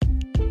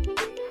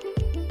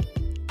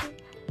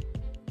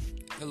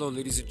Hello,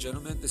 ladies and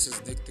gentlemen. This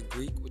is Nick the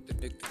Greek with the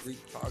Nick the Greek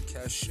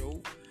Podcast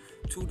Show.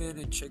 Tune in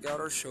and check out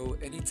our show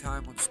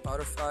anytime on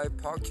Spotify,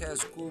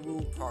 Podcast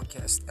Guru,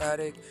 Podcast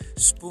Addict,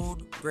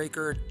 Spoon,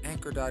 Breaker, and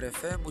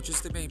Anchor.fm, which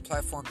is the main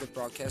platform that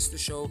broadcasts the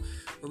show,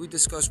 where we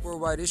discuss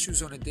worldwide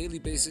issues on a daily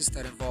basis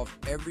that involve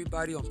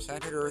everybody on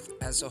planet Earth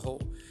as a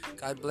whole.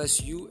 God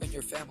bless you and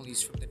your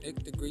families from the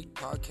Nick the Greek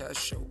Podcast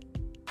Show.